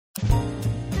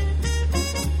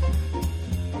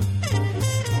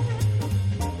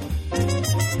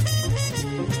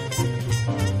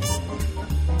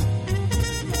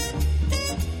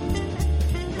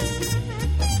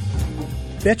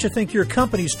Bet you think your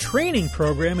company's training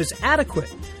program is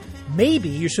adequate. Maybe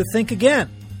you should think again.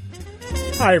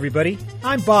 Hi, everybody.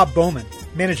 I'm Bob Bowman,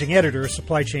 Managing Editor of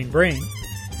Supply Chain Brain,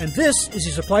 and this is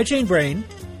the Supply Chain Brain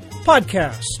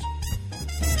podcast.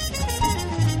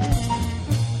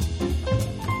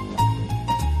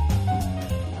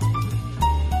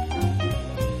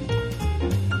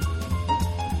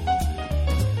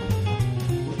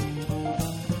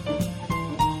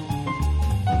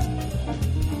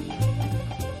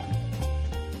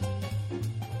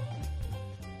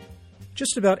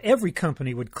 Just about every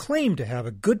company would claim to have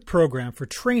a good program for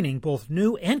training both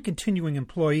new and continuing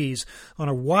employees on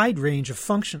a wide range of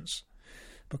functions.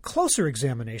 But closer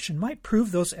examination might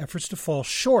prove those efforts to fall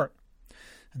short.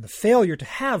 And the failure to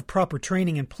have proper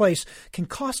training in place can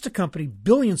cost a company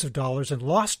billions of dollars in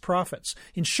lost profits,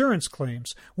 insurance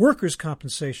claims, workers'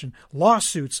 compensation,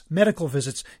 lawsuits, medical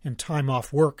visits, and time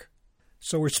off work.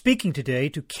 So we're speaking today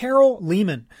to Carol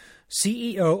Leaman,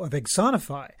 CEO of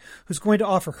Axonify, who's going to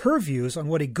offer her views on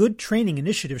what a good training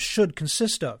initiative should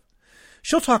consist of.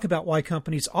 She'll talk about why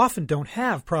companies often don't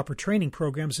have proper training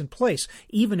programs in place,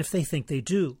 even if they think they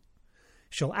do.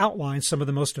 She'll outline some of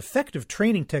the most effective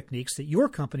training techniques that your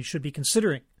company should be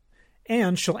considering.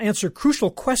 And she'll answer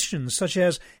crucial questions such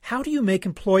as, how do you make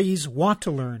employees want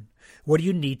to learn? What do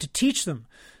you need to teach them?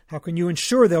 How can you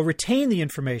ensure they'll retain the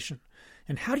information?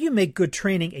 And how do you make good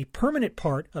training a permanent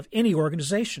part of any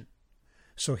organization?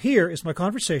 So here is my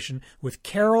conversation with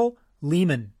Carol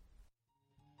Leaman.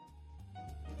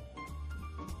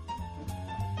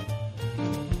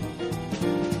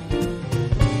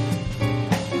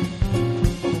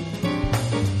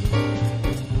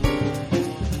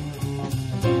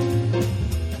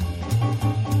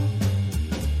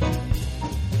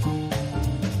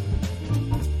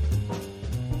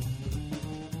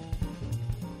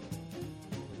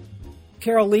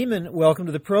 Carol Leaman, welcome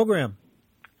to the program.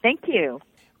 Thank you.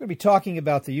 We're going to be talking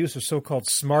about the use of so-called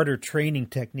smarter training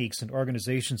techniques in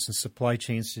organizations and supply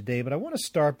chains today, but I want to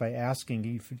start by asking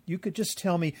if you could just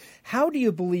tell me, how do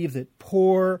you believe that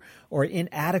poor or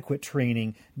inadequate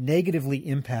training negatively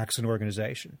impacts an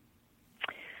organization?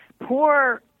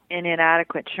 Poor and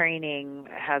inadequate training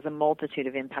has a multitude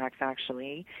of impacts,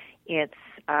 actually. It's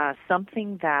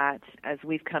something that, as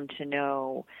we've come to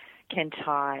know, can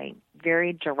tie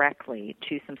very directly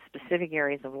to some specific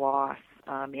areas of loss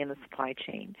in the supply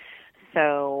chain.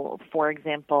 So, for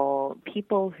example,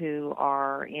 people who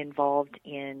are involved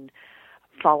in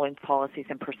following policies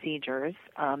and procedures,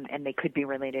 and they could be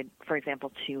related, for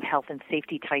example, to health and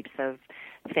safety types of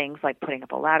things like putting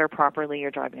up a ladder properly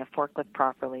or driving a forklift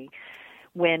properly.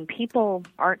 When people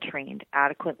aren't trained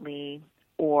adequately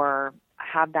or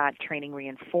have that training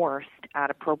reinforced at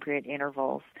appropriate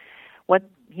intervals, what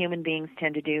human beings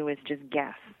tend to do is just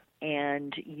guess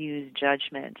and use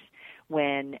judgment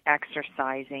when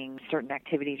exercising certain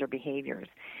activities or behaviors.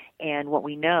 And what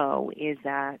we know is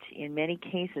that in many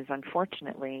cases,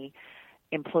 unfortunately,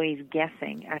 employees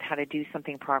guessing at how to do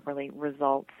something properly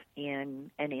results in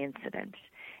an incident.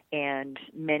 And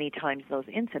many times those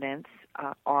incidents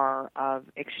are of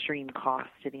extreme cost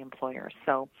to the employer.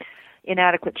 So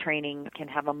inadequate training can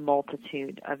have a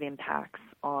multitude of impacts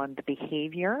on the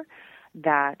behavior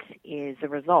that is a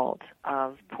result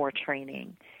of poor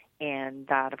training. And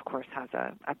that, of course, has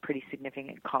a pretty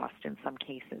significant cost in some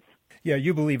cases. Yeah,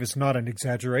 you believe it's not an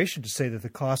exaggeration to say that the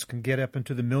cost can get up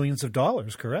into the millions of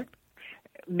dollars, correct?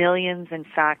 Millions, in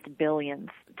fact, billions,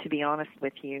 to be honest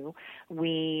with you.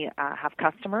 We have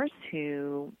customers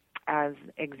who, as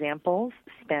examples,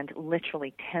 spend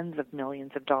literally tens of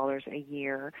millions of dollars a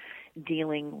year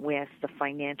dealing with the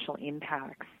financial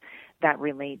impacts that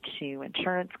relate to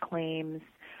insurance claims,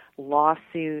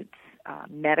 lawsuits,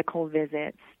 medical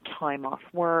visits, time off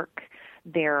work.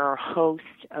 There are a host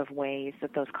of ways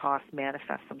that those costs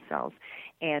manifest themselves.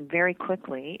 And very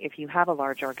quickly, if you have a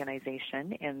large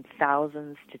organization and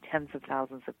thousands to tens of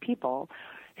thousands of people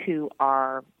who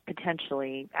are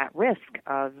potentially at risk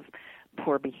of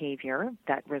poor behavior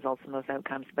that results in those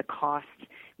outcomes, the cost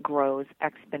grows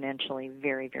exponentially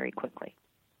very, very quickly.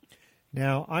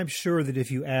 Now, I'm sure that if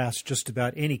you asked just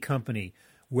about any company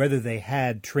whether they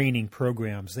had training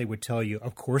programs, they would tell you,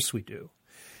 of course we do.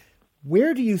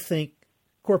 Where do you think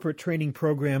corporate training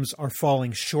programs are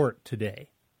falling short today?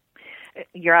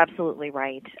 You're absolutely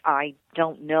right. I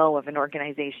don't know of an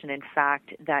organization, in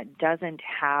fact, that doesn't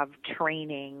have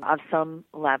training of some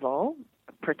level,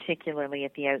 particularly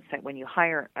at the outset when you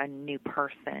hire a new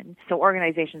person. So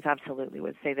organizations absolutely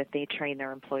would say that they train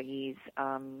their employees.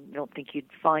 I don't think you'd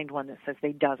find one that says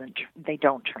they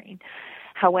don't train.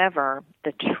 However,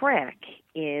 the trick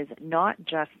is not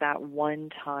just that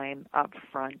one-time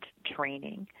upfront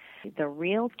training. The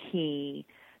real key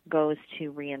goes to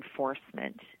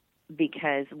reinforcement,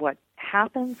 because what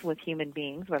happens with human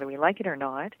beings, whether we like it or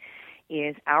not,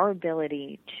 is our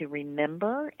ability to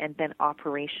remember and then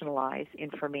operationalize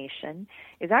information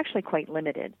is actually quite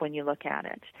limited when you look at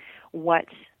it. What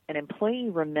an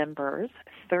employee remembers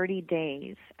 30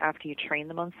 days after you train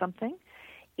them on something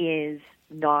is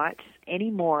not any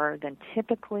more than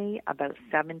typically about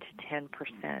 7 to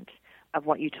 10% of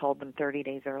what you told them 30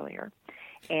 days earlier.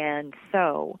 And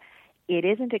so it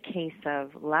isn't a case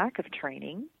of lack of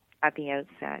training at the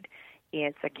outset.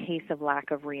 It's a case of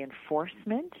lack of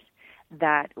reinforcement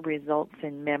that results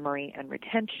in memory and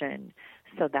retention,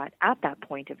 so that at that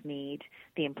point of need,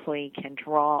 the employee can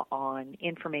draw on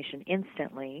information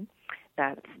instantly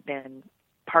that's been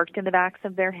parked in the backs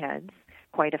of their heads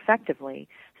quite effectively,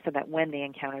 so that when they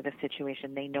encounter the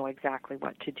situation, they know exactly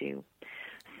what to do.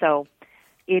 So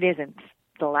it isn't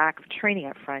the lack of training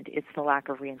up front, it's the lack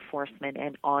of reinforcement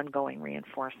and ongoing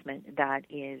reinforcement that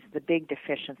is the big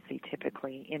deficiency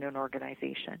typically in an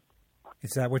organization.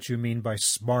 Is that what you mean by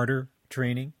smarter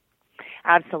training?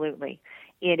 Absolutely.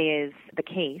 It is the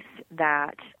case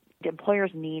that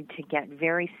employers need to get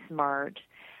very smart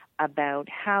about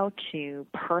how to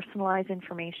personalize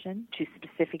information to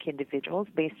specific individuals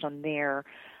based on their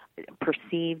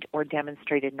perceived or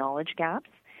demonstrated knowledge gaps,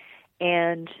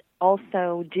 and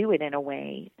also do it in a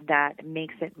way that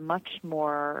makes it much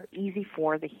more easy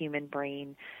for the human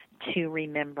brain to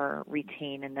remember,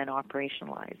 retain, and then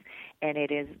operationalize. And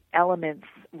it is elements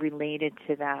related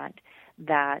to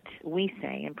that we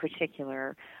say in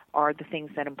particular are the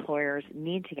things that employers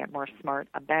need to get more smart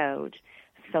about,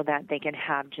 so that they can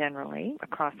have generally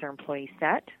across their employee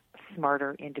set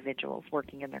smarter individuals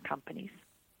working in their companies.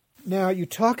 Now, you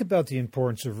talk about the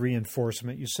importance of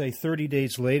reinforcement. You say 30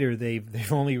 days later,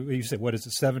 they've only, you said, what is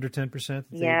it, 7 or 10%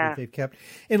 that they've kept?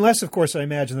 Unless, of course, I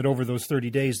imagine that over those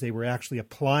 30 days, they were actually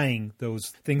applying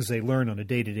those things they learn on a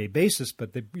day-to-day basis.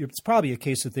 But it's probably a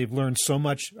case that they've learned so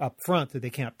much up front that they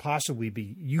can't possibly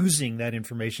be using that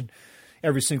information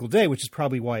every single day, which is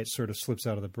probably why it sort of slips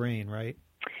out of the brain, right?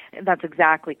 That's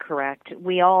exactly correct.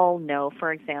 We all know,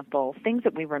 for example, things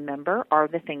that we remember are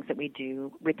the things that we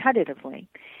do repetitively.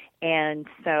 And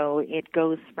so it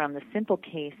goes from the simple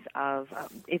case of,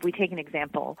 if we take an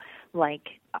example like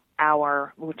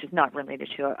which is not related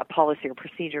to a policy or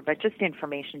procedure, but just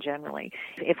information generally.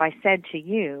 If I said to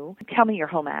you, tell me your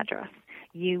home address,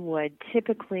 you would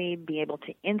typically be able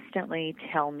to instantly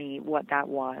tell me what that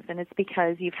was. And it's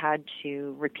because you've had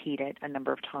to repeat it a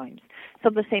number of times.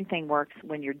 So the same thing works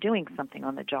when you're doing something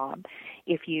on the job.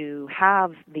 If you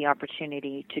have the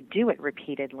opportunity to do it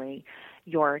repeatedly,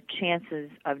 your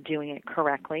chances of doing it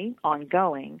correctly,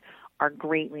 ongoing, are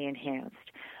greatly enhanced.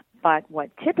 But what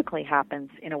typically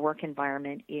happens in a work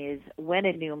environment is when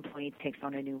a new employee takes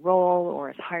on a new role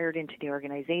or is hired into the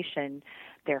organization,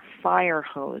 they're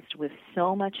fire-hosed with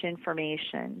so much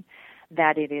information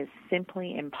that it is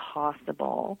simply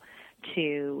impossible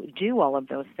to do all of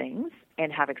those things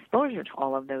and have exposure to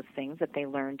all of those things that they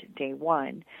learned day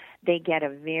one. They get a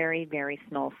very, very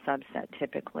small subset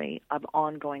typically of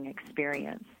ongoing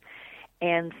experience.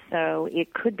 And so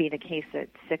it could be the case that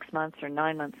 6 months or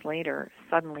 9 months later,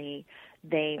 suddenly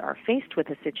they are faced with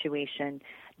a situation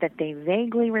that they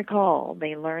vaguely recall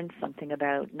they learned something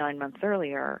about 9 months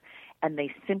earlier, and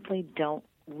they simply don't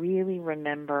really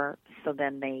remember, so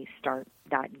then they start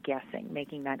that guessing,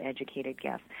 making that educated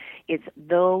guess. It's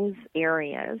those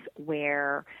areas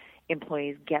where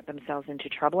employees get themselves into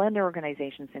trouble and their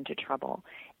organizations into trouble,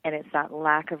 and it's that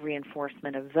lack of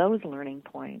reinforcement of those learning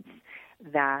points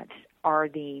that are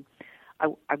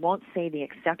I won't say the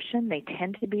exception, they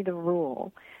tend to be the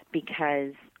rule,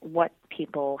 because what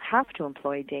people have to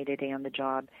employ day to day on the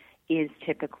job is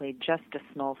typically just a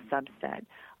small subset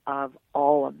of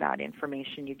all of that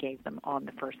information you gave them on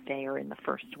the first day or in the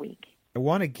first week. I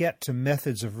want to get to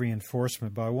methods of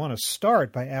reinforcement, but I want to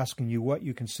start by asking you what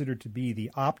you consider to be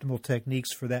the optimal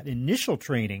techniques for that initial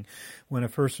training when a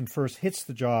person first hits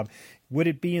the job. Would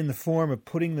it be in the form of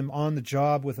putting them on the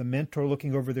job with a mentor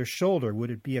looking over their shoulder?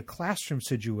 Would it be a classroom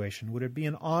situation? Would it be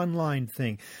an online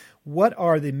thing? What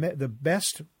are the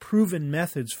best proven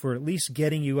methods for at least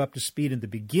getting you up to speed in the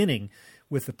beginning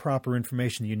with the proper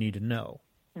information you need to know?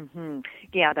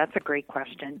 Yeah, that's a great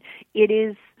question. It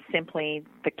is simply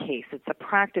the case. It's a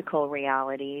practical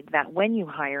reality that when you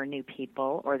hire new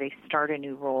people or they start a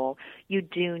new role, you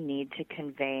do need to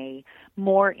convey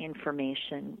more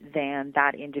information than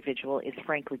that individual is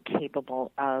frankly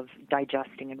capable of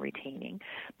digesting and retaining.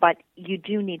 But you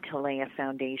do need to lay a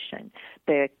foundation.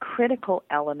 The critical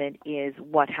element is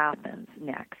what happens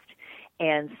next.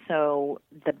 And so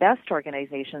the best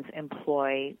organizations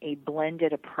employ a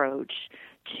blended approach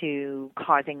to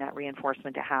causing that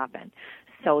reinforcement to happen.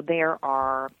 So there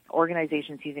are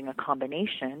organizations using a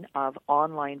combination of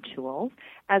online tools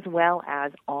as well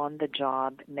as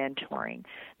on-the-job mentoring.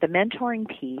 The mentoring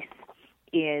piece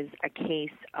is a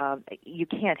case of you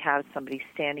can't have somebody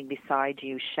standing beside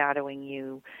you, shadowing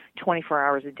you 24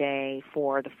 hours a day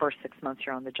for the first 6 months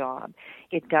you're on the job.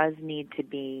 It does need to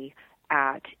be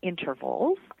at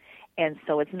intervals, and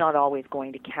so it's not always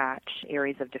going to catch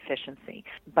areas of deficiency.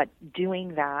 But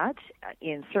doing that,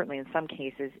 certainly in some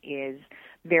cases, is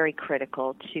very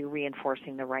critical to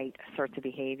reinforcing the right sorts of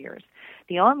behaviors.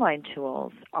 The online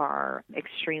tools are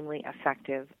extremely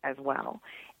effective as well.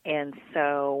 And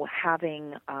so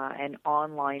having an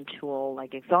online tool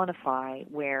like Axonify,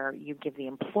 where you give the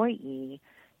employee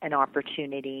an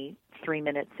opportunity 3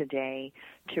 minutes a day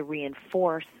to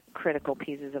reinforce critical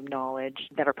pieces of knowledge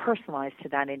that are personalized to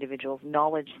that individual's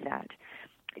knowledge set,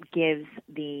 gives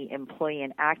the employee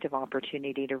an active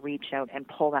opportunity to reach out and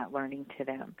pull that learning to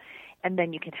them. And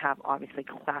then you can have, obviously,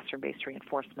 classroom-based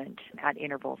reinforcement at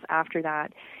intervals after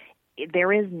that.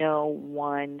 There is no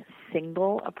one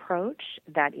single approach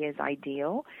that is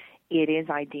ideal. It is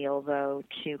ideal, though,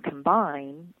 to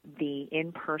combine the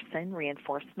in-person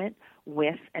reinforcement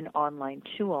with an online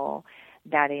tool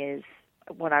that is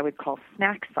what I would call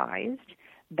snack-sized,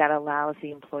 that allows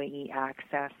the employee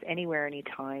access anywhere,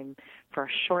 anytime, for a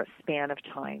short span of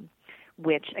time,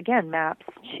 which, again, maps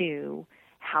to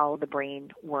how the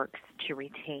brain works to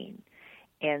retain.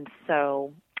 And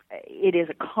so it is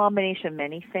a combination of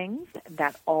many things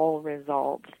that all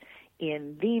result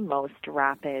in the most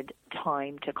rapid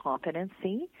time to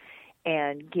competency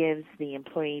and gives the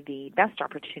employee the best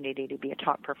opportunity to be a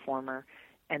top performer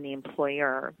and the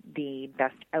employer the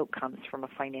best outcomes from a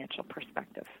financial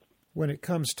perspective. When it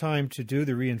comes time to do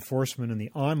the reinforcement in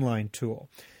the online tool,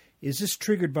 is this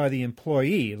triggered by the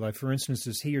employee? Like, for instance,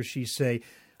 does he or she say,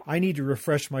 I need to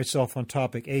refresh myself on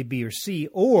topic A, B, or C,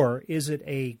 or is it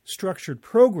a structured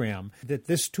program that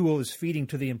this tool is feeding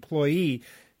to the employee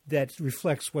that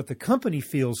reflects what the company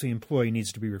feels the employee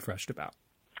needs to be refreshed about?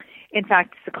 In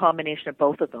fact, it's a combination of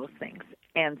both of those things.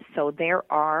 And so there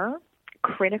are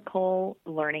critical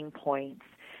learning points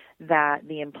that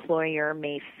the employer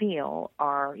may feel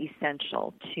are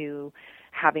essential to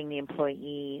having the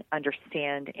employee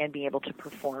understand and be able to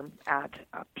perform at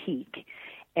a peak.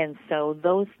 And so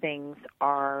those things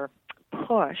are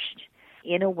pushed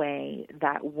in a way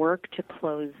that work to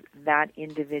close that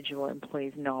individual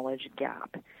employee's knowledge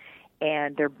gap.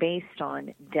 And they're based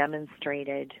on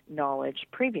demonstrated knowledge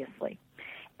previously.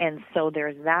 And so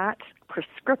there's that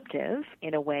prescriptive,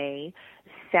 in a way,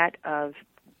 set of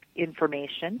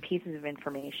information, pieces of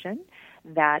information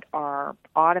that are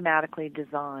automatically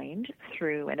designed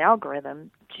through an algorithm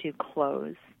to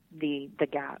close the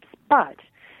gaps. But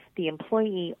the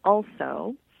employee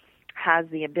also has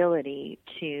the ability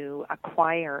to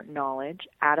acquire knowledge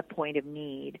at a point of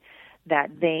need that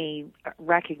they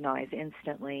recognize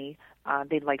instantly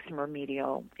they'd like some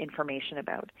remedial information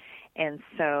about. And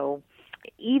so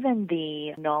even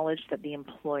the knowledge that the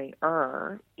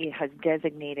employer has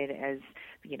designated as,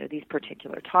 these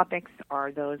particular topics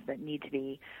are those that need to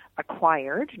be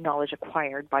acquired, knowledge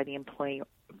acquired by the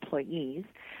employees,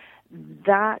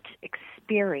 that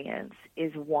experience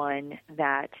is one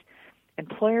that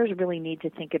employers really need to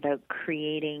think about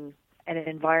creating an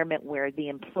environment where the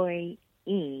employee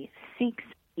seeks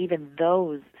even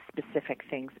those specific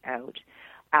things out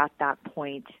at that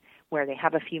point where they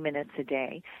have a few minutes a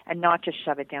day and not just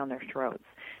shove it down their throats.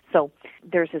 So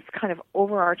there's this kind of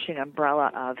overarching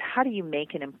umbrella of how do you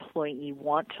make an employee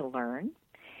want to learn,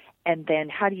 and then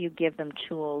how do you give them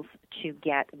tools to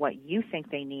get what you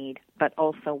think they need, but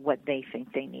also what they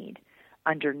think they need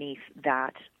underneath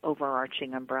that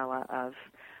overarching umbrella of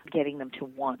getting them to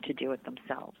want to do it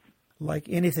themselves. Like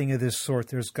anything of this sort,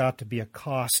 there's got to be a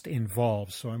cost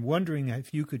involved. So I'm wondering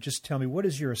if you could just tell me, what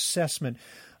is your assessment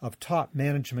of top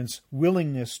management's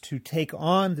willingness to take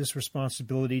on this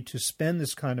responsibility to spend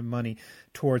this kind of money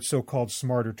towards so-called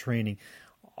smarter training?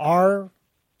 Are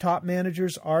top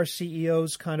managers, are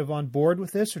CEOs kind of on board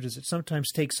with this, or does it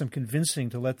sometimes take some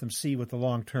convincing to let them see what the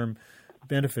long-term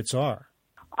benefits are?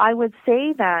 I would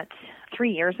say that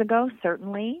 3 years ago,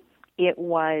 certainly, it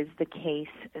was the case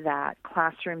that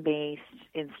classroom-based,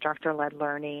 instructor-led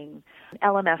learning,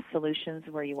 LMS solutions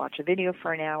where you watch a video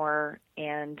for an hour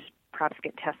and perhaps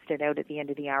get tested out at the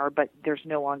end of the hour, but there's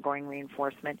no ongoing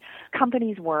reinforcement.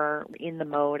 Companies were in the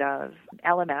mode of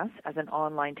LMS as an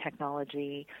online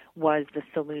technology was the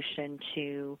solution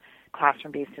to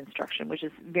classroom-based instruction, which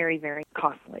is very, very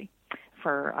costly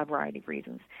for a variety of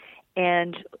reasons.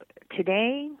 And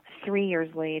today, 3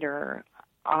 years later,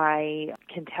 I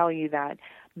can tell you that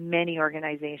many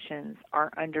organizations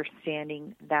are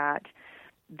understanding that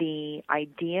the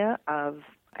idea of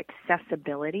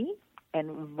accessibility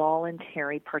and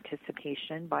voluntary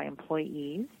participation by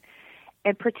employees,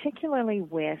 and particularly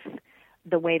with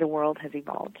the way the world has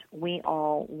evolved. We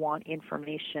all want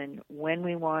information when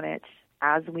we want it,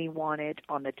 as we want it,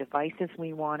 on the devices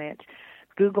we want it.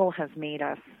 Google has made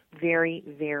us very,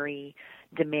 very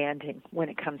demanding when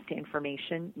it comes to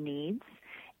information needs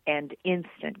and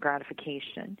instant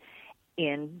gratification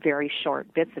in very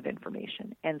short bits of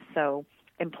information. And so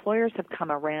employers have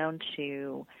come around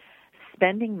to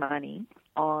spending money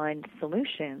on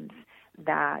solutions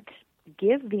that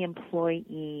give the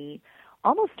employee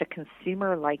almost a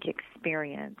consumer-like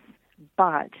experience,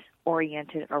 but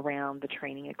oriented around the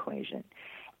training equation.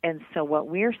 And so what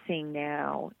we're seeing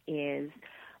now is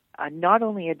not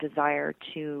only a desire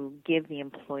to give the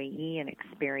employee an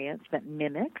experience that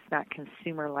mimics that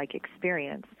consumer-like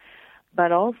experience,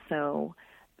 but also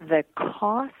the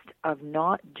cost of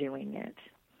not doing it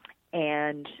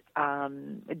and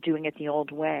doing it the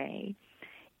old way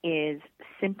is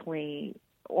simply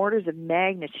orders of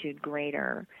magnitude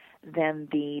greater than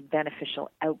the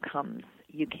beneficial outcomes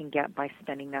you can get by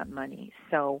spending that money.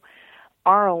 So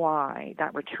ROI,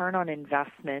 that return on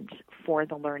investment for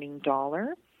the learning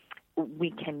dollar,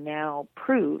 we can now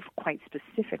prove quite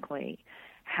specifically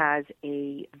has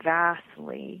a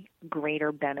vastly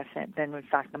greater benefit than, in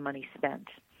fact, the money spent.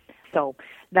 So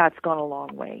that's gone a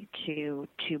long way to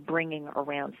bringing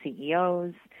around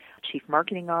CEOs, chief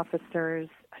marketing officers,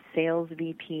 sales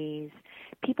VPs,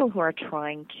 people who are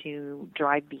trying to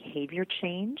drive behavior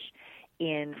change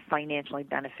in financially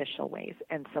beneficial ways.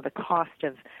 And so the cost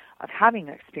of having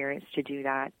the experience to do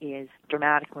that is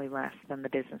dramatically less than the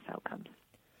business outcomes.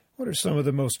 What are some of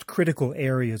the most critical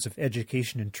areas of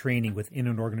education and training within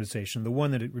an organization? The one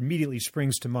that immediately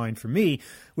springs to mind for me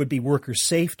would be worker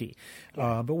safety.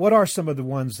 But what are some of the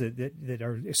ones that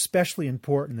are especially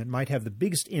important that might have the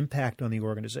biggest impact on the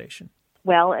organization?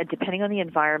 Well, depending on the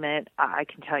environment, I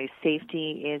can tell you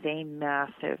safety is a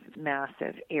massive,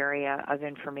 massive area of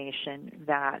information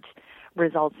that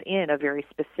results in a very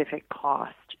specific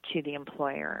cost to the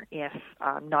employer if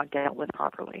not dealt with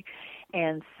properly.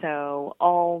 And so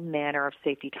all manner of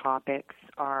safety topics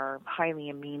are highly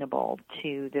amenable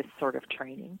to this sort of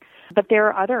training. But there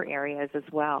are other areas as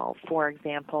well. For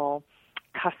example,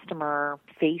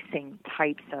 customer-facing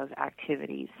types of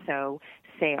activities, so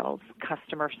sales,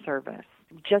 customer service,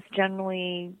 just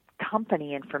generally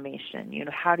company information. You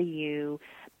know, how do you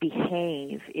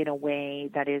behave in a way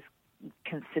that is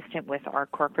consistent with our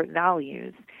corporate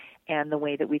values and the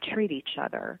way that we treat each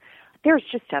other? There's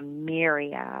just a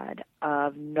myriad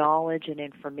of knowledge and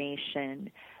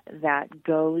information that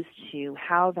goes to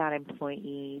how that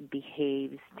employee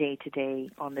behaves day to day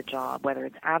on the job, whether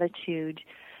it's attitude,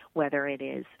 whether it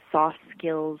is soft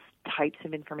skills types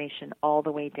of information, all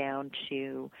the way down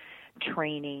to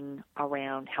training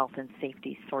around health and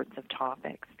safety sorts of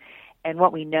topics. And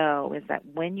what we know is that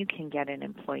when you can get an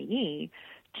employee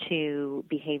to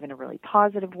behave in a really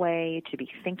positive way, to be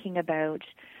thinking about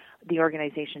the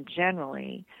organization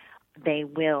generally, they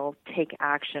will take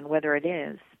action, whether it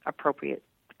is appropriate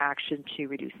action to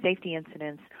reduce safety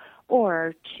incidents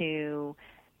or to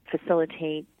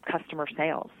facilitate customer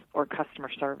sales or customer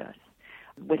service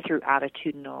through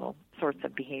attitudinal sorts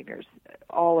of behaviors.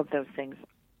 All of those things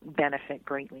benefit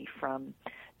greatly from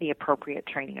the appropriate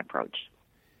training approach.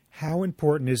 How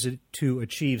important is it to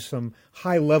achieve some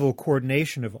high-level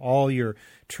coordination of all your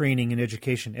training and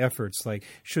education efforts? Like,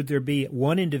 should there be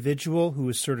one individual who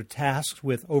is sort of tasked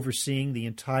with overseeing the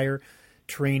entire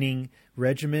training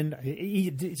regimen,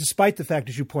 despite the fact,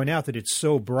 as you point out, that it's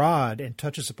so broad and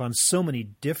touches upon so many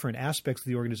different aspects of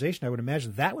the organization? I would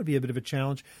imagine that would be a bit of a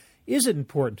challenge. Is it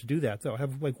important to do that, though?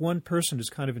 Have like one person who's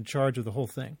kind of in charge of the whole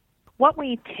thing? What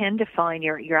we tend to find,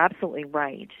 you're absolutely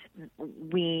right,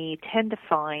 we tend to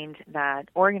find that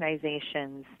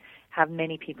organizations have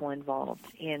many people involved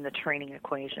in the training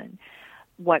equation.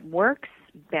 What works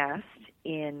best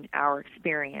in our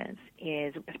experience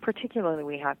is, particularly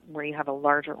where you have a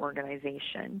larger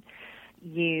organization,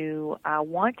 you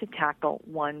want to tackle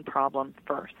one problem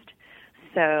first.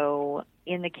 So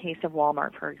in the case of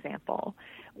Walmart, for example,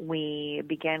 we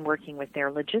began working with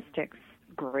their logistics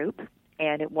group,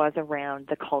 and it was around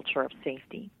the culture of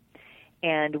safety.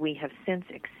 And we have since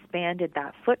expanded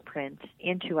that footprint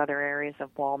into other areas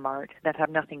of Walmart that have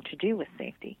nothing to do with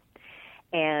safety.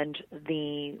 And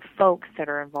the folks that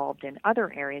are involved in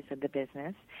other areas of the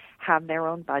business have their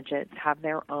own budgets, have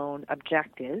their own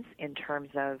objectives in terms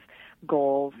of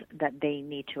goals that they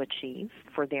need to achieve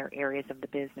for their areas of the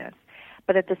business.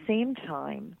 But at the same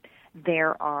time,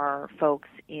 there are folks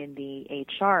in the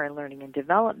HR and learning and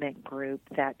development group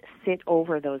that sit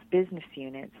over those business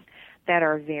units that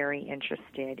are very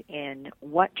interested in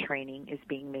what training is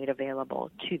being made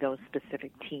available to those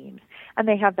specific teams. And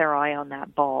they have their eye on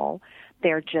that ball.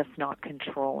 They're just not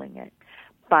controlling it.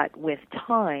 But with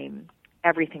time,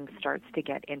 everything starts to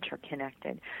get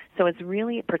interconnected. So it's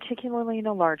really, particularly in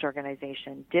a large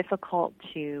organization, difficult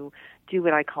to do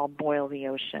what I call boil the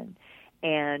ocean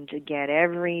and get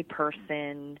every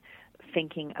person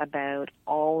thinking about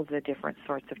all the different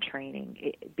sorts of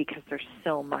training because there's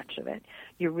so much of it.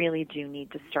 You really do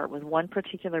need to start with one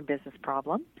particular business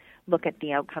problem, look at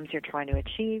the outcomes you're trying to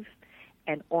achieve,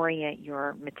 and orient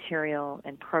your material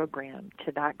and program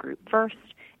to that group first,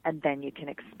 and then you can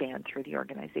expand through the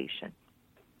organization.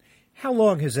 How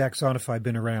long has Axonify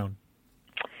been around?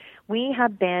 We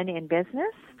have been in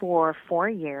business for 4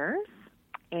 years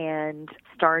and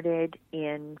started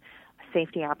in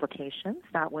safety applications.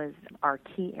 That was our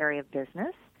key area of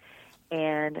business,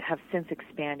 and have since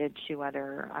expanded to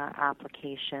other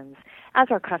applications as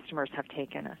our customers have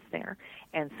taken us there.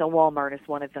 And so Walmart is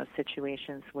one of those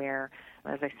situations where,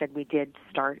 as I said, we did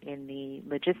start in the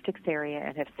logistics area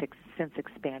and have since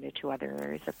expanded to other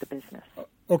areas of the business.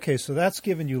 Okay, so that's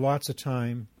given you lots of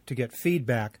time to get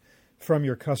feedback from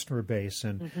your customer base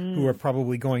and who are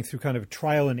probably going through kind of a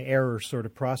trial and error sort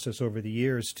of process over the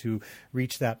years to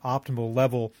reach that optimal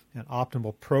level and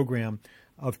optimal program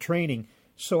of training.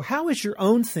 So how has your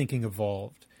own thinking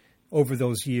evolved over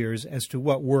those years as to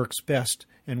what works best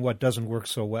and what doesn't work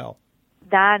so well?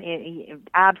 That is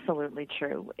absolutely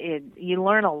true. You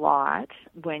learn a lot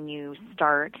when you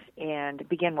start and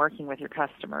begin working with your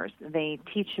customers. They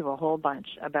teach you a whole bunch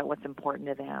about what's important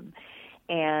to them.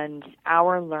 And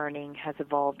our learning has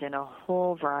evolved in a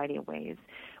whole variety of ways.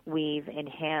 We've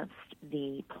enhanced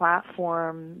the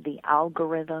platform, the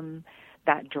algorithm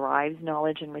that drives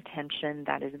knowledge and retention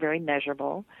that is very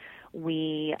measurable.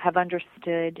 We have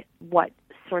understood what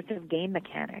sorts of game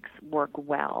mechanics work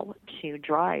well to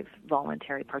drive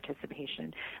voluntary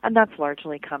participation, and that's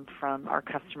largely come from our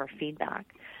customer feedback.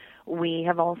 We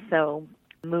have also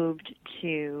moved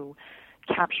to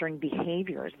capturing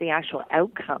behaviors, the actual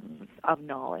outcomes of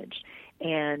knowledge,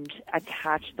 and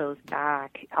attach those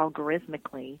back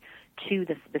algorithmically to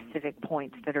the specific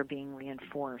points that are being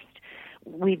reinforced.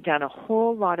 We've done a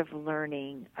whole lot of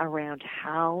learning around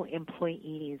how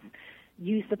employees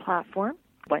use the platform,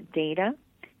 what data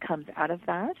comes out of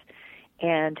that,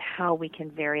 and how we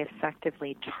can very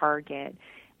effectively target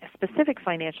a specific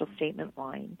financial statement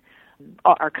line.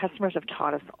 Our customers have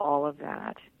taught us all of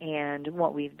that, and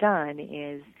what we've done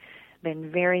is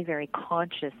been very, very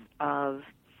conscious of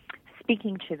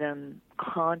speaking to them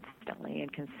constantly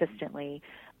and consistently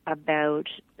about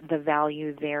the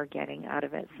value they're getting out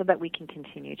of it so that we can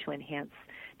continue to enhance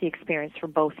the experience for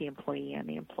both the employee and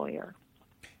the employer.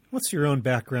 What's your own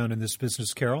background in this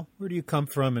business, Carol? Where do you come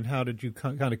from, and how did you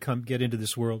get into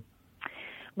this world?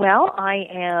 Well, I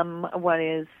am what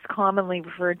is commonly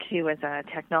referred to as a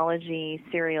technology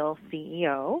serial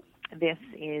CEO. This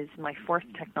is my fourth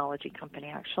technology company,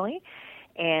 actually.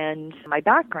 And my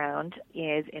background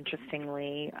is,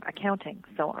 interestingly, accounting.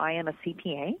 So I am a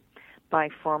CPA by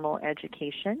formal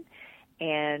education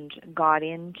and got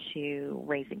into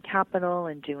raising capital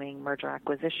and doing merger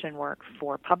acquisition work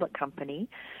for a public company,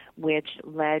 which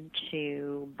led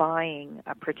to buying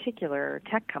a particular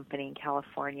tech company in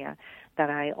California that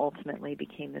I ultimately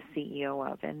became the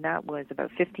CEO of. And that was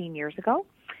about 15 years ago.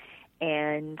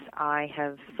 And I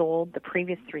have sold the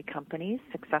previous three companies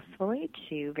successfully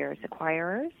to various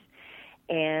acquirers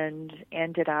and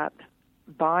ended up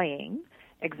buying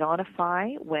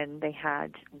Axonify when they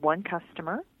had one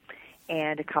customer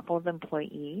and a couple of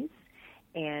employees,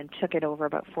 and took it over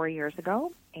about 4 years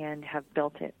ago and have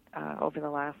built it over the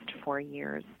last 4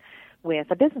 years with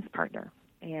a business partner.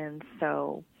 And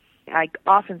so I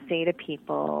often say to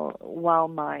people, while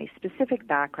my specific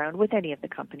background with any of the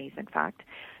companies, in fact,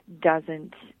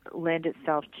 doesn't lend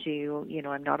itself to,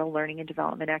 I'm not a learning and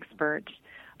development expert,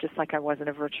 just like I wasn't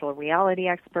a virtual reality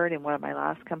expert in one of my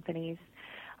last companies,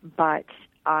 but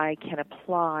I can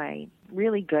apply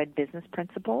really good business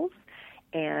principles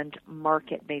and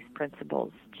market-based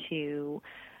principles to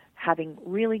having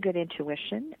really good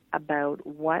intuition about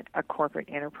what a corporate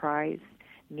enterprise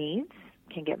needs,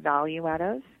 can get value out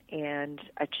of, and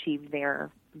achieve their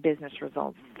business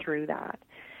results through that.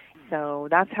 So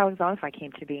that's how Axonify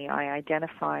came to be. I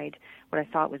identified what I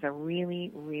thought was a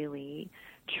really, really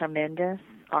tremendous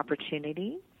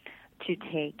opportunity to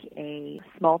take a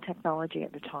small technology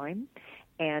at the time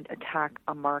and attack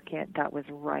a market that was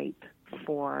ripe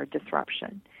for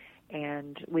disruption.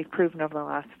 And we've proven over the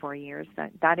last 4 years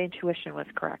that that intuition was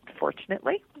correct,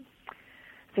 fortunately.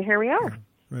 So here we are.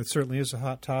 It certainly is a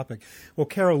hot topic. Well,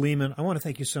 Carol Leaman, I want to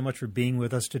thank you so much for being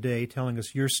with us today, telling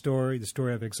us your story, the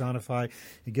story of Axonify,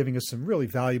 and giving us some really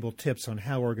valuable tips on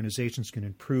how organizations can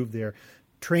improve their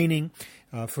training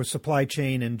for supply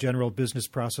chain and general business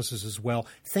processes as well.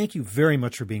 Thank you very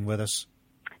much for being with us.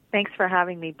 Thanks for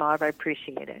having me, Bob. I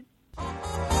appreciate it.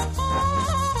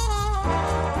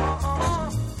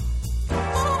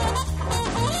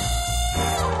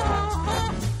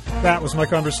 That was my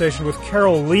conversation with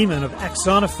Carol Leaman of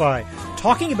Axonify,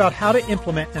 talking about how to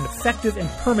implement an effective and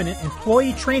permanent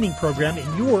employee training program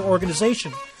in your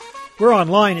organization. We're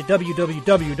online at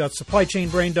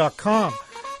www.supplychainbrain.com,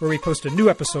 where we post a new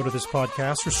episode of this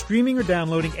podcast for streaming or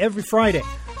downloading every Friday.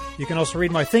 You can also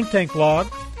read my think tank blog,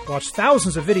 watch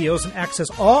thousands of videos, and access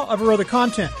all of our other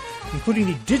content, including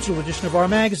the digital edition of our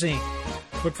magazine.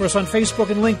 Look for us on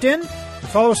Facebook and LinkedIn, and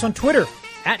follow us on Twitter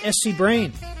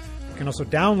 @SCBrain. You can also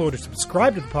download or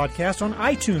subscribe to the podcast on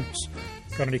iTunes.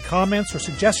 Got any comments or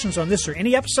suggestions on this or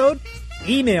any episode?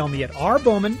 Email me at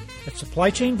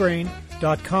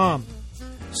rbowman@supplychainbrain.com.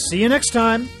 See you next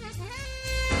time.